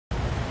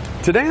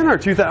Today in our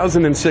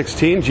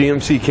 2016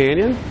 GMC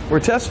Canyon, we're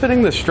test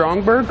fitting the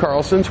Stromberg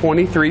Carlson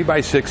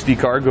 23x60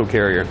 Cargo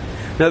Carrier.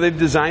 Now they've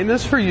designed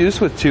this for use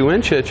with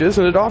 2-inch hitches,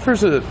 and it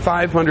offers a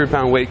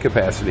 500-pound weight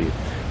capacity.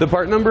 The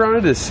part number on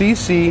it is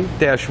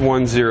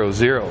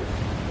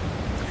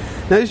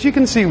CC-100. Now as you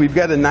can see, we've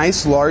got a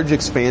nice large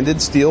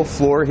expanded steel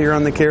floor here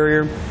on the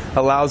carrier.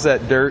 Allows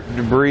that dirt,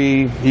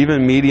 debris,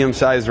 even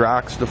medium-sized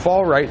rocks to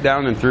fall right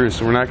down and through,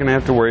 so we're not going to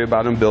have to worry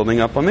about them building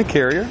up on the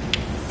carrier.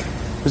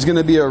 There's going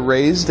to be a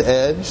raised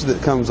edge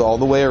that comes all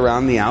the way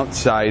around the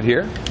outside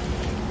here.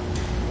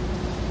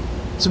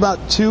 It's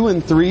about 2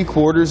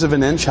 3/4 of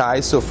an inch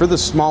high, so for the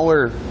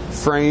smaller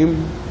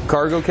frame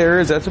cargo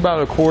carriers, that's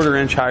about 1/4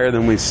 inch higher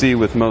than we see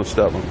with most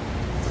of them.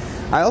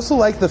 I also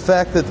like the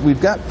fact that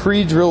we've got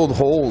pre-drilled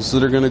holes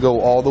that are going to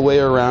go all the way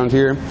around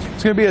here.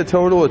 It's going to be a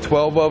total of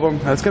 12 of them.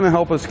 That's going to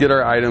help us get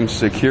our items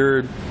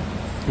secured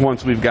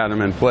once we've got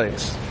them in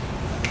place.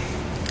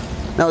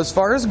 Now as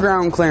far as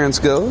ground clearance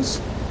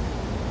goes,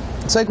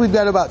 it's like we've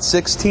got about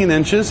 16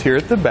 inches here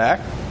at the back.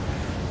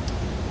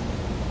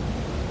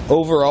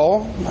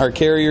 Overall, our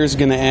carrier is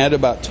going to add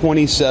about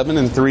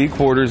 27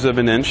 3/4 of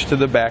an inch to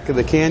the back of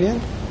the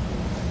Canyon.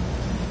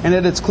 And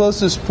at its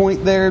closest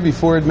point there,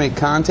 before it'd make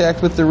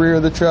contact with the rear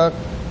of the truck,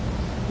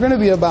 we're going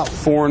to be about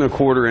 4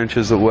 1/4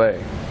 inches away.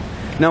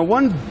 Now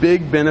one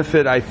big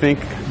benefit I think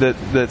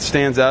that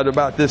stands out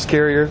about this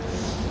carrier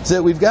is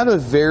that we've got a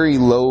very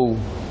low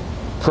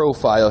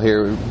profile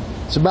here.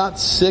 It's about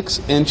 6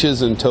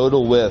 inches in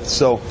total width,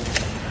 so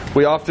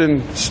we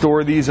often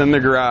store these in the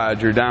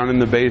garage or down in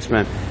the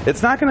basement.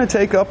 It's not going to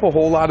take up a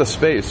whole lot of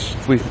space.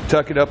 If we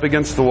tuck it up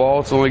against the wall,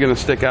 it's only going to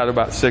stick out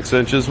about 6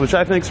 inches, which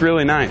I think is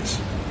really nice.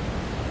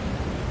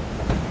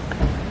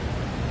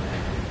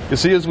 You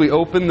see, as we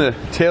open the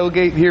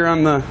tailgate here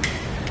on the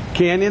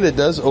Canyon, it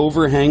does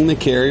overhang the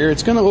carrier.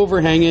 It's going to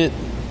overhang it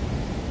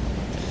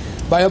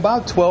by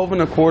about 12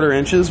 1/4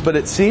 inches, but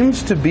it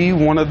seems to be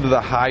one of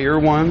the higher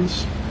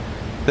ones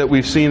that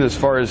we've seen as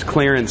far as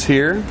clearance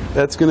here.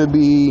 That's going to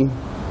be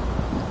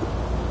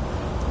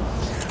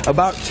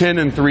about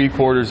 10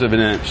 3/4 of an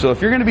inch. So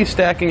if you're going to be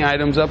stacking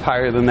items up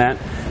higher than that,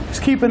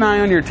 just keep an eye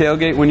on your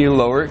tailgate when you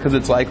lower it, because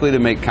it's likely to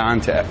make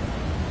contact.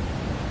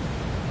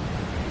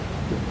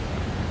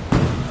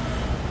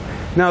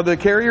 Now the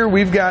carrier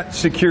we've got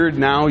secured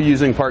now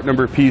using part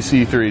number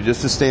PC3,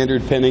 just a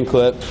standard pin and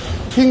clip.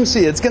 You can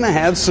see it's going to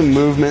have some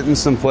movement and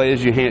some play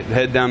as you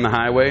head down the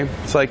highway.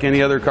 It's like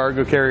any other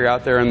cargo carrier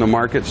out there in the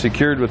market,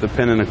 secured with a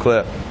pin and a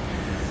clip.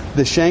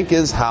 The shank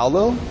is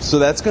hollow, so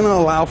that's going to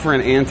allow for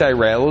an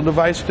anti-rattle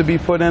device to be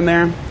put in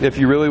there if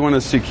you really want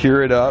to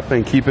secure it up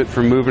and keep it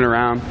from moving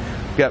around.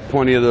 We've got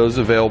plenty of those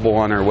available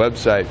on our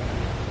website.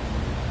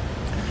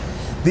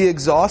 The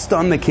exhaust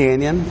on the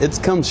Canyon, it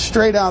comes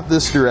straight out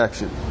this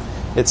direction.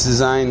 It's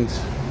designed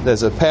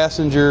as a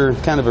passenger,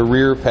 kind of a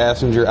rear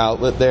passenger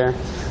outlet there.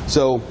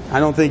 So I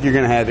don't think you're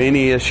going to have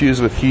any issues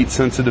with heat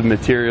sensitive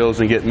materials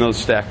and getting those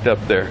stacked up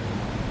there.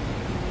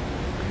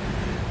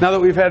 Now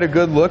that we've had a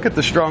good look at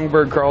the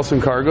Stromberg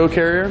Carlson Cargo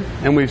Carrier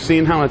and we've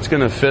seen how it's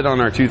going to fit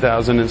on our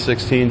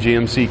 2016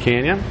 GMC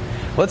Canyon,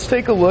 let's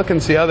take a look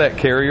and see how that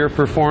carrier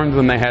performed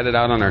when they had it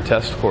out on our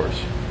test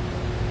course.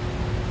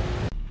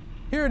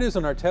 Here it is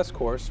on our test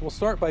course. We'll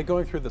start by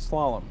going through the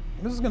slalom.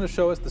 This is going to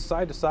show us the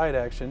side-to-side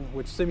action,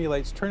 which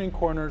simulates turning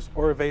corners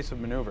or evasive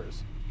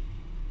maneuvers.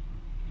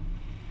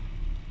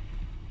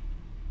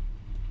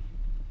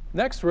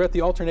 Next, we're at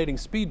the alternating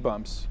speed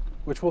bumps,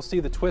 which we'll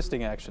see the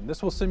twisting action.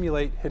 This will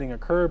simulate hitting a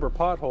curb or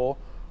pothole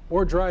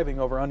or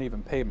driving over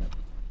uneven pavement.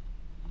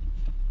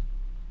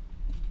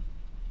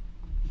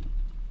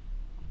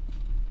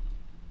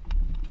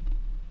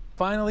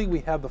 Finally,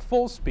 we have the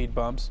full speed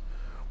bumps,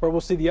 where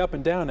we'll see the up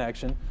and down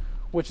action,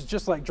 which is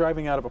just like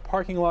driving out of a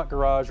parking lot,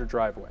 garage, or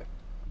driveway.